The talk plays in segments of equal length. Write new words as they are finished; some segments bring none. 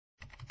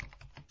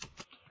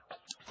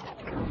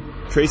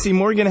Tracy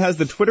Morgan has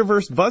the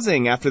Twitterverse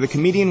buzzing after the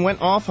comedian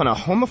went off on a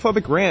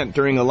homophobic rant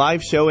during a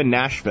live show in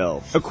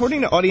Nashville.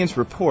 According to audience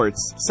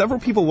reports, several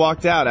people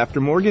walked out after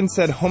Morgan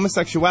said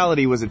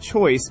homosexuality was a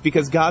choice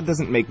because God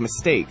doesn't make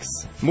mistakes.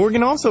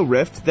 Morgan also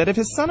riffed that if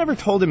his son ever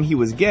told him he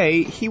was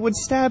gay, he would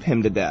stab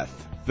him to death.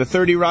 The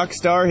 30 Rock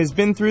star has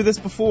been through this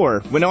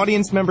before. When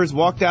audience members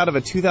walked out of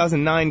a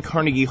 2009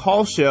 Carnegie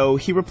Hall show,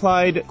 he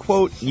replied,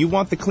 quote, "You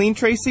want the clean,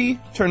 Tracy?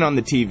 Turn on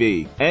the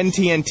TV." And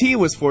TNT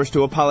was forced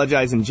to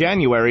apologize in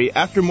January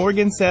after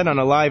Morgan said on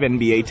a live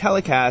NBA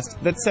telecast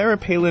that Sarah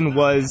Palin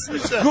was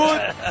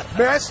good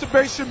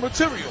masturbation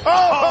material.